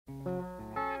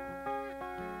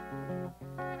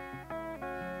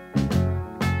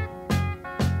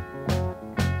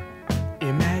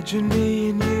Imagine me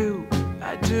and you,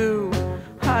 I do.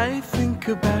 I think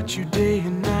about you day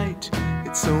and night.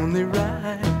 It's only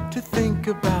right to think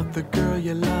about the girl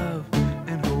you love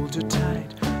and hold her tight.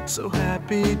 So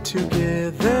happy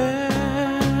together.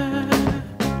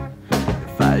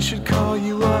 If I should call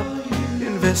you up,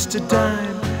 invest a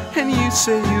dime, and you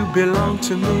say you belong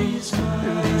to me,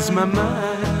 and ease my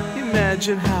mind.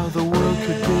 Imagine how the world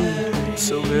could be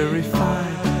so very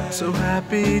fine, so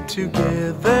happy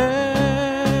together.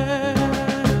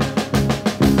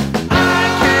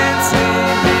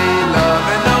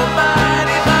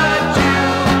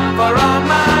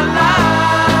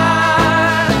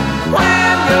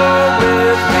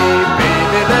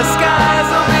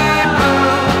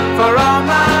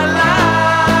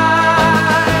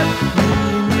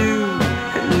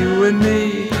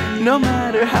 No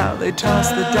matter how they toss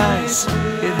the dice,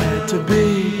 it had to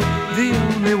be. The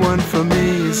only one for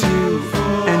me is you,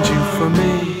 and you for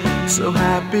me, so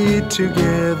happy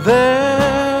together.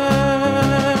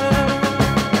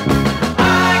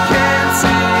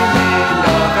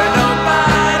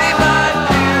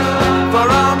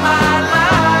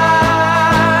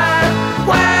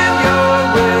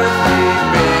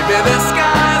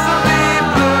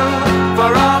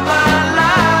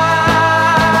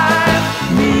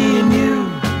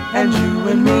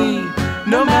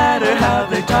 No matter how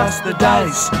they toss the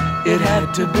dice, it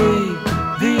had to be.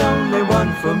 The only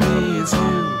one for me is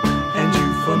you, and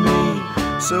you for me,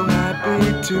 so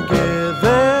happy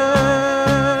together.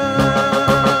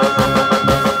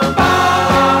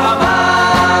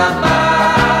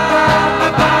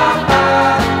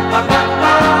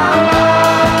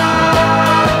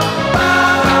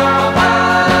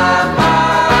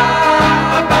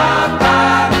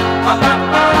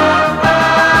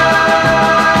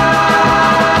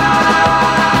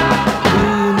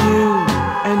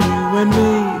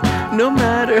 No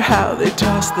matter how they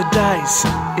toss the dice,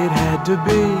 it had to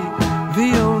be.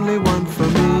 The only one for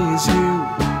me is you,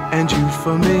 and you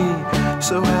for me,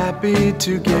 so happy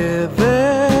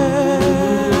together.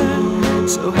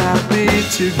 So happy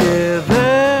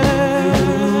together.